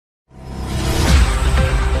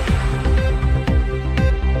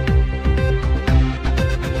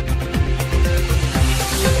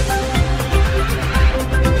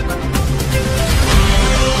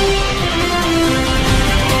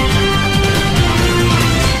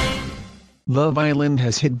Love Island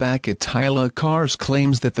has hit back at Tyla Carr's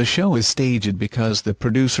claims that the show is staged because the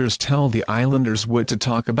producers tell the islanders what to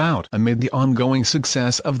talk about. Amid the ongoing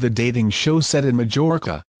success of the dating show set in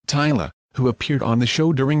Majorca, Tyla, who appeared on the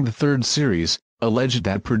show during the third series, alleged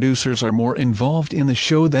that producers are more involved in the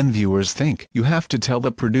show than viewers think. You have to tell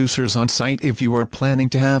the producers on site if you are planning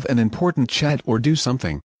to have an important chat or do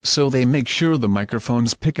something, so they make sure the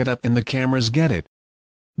microphones pick it up and the cameras get it.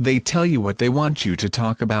 They tell you what they want you to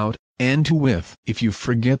talk about, and who with. If you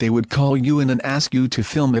forget, they would call you in and ask you to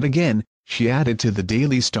film it again, she added to the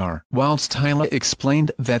Daily Star. Whilst Tyla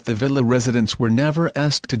explained that the villa residents were never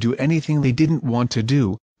asked to do anything they didn't want to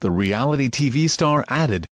do, the reality TV star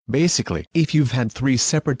added, basically, if you've had 3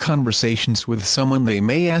 separate conversations with someone, they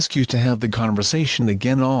may ask you to have the conversation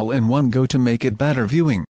again all in one go to make it better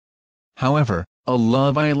viewing. However, a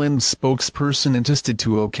Love Island spokesperson insisted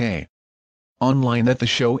to OK online that the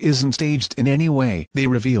show isn't staged in any way. They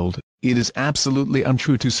revealed, "It is absolutely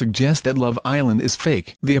untrue to suggest that Love Island is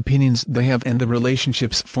fake. The opinions they have and the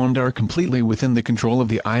relationships formed are completely within the control of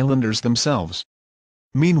the islanders themselves."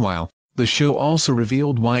 Meanwhile, the show also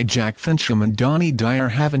revealed why Jack Fincham and Donnie Dyer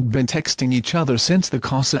haven't been texting each other since the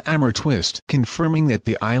Casa Amor twist. Confirming that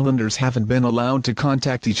the islanders haven't been allowed to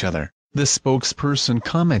contact each other, the spokesperson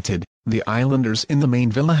commented, "The islanders in the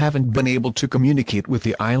main villa haven't been able to communicate with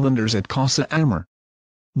the islanders at Casa Amor."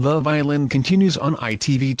 Love Island continues on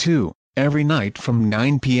ITV2, every night from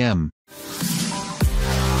 9 p.m.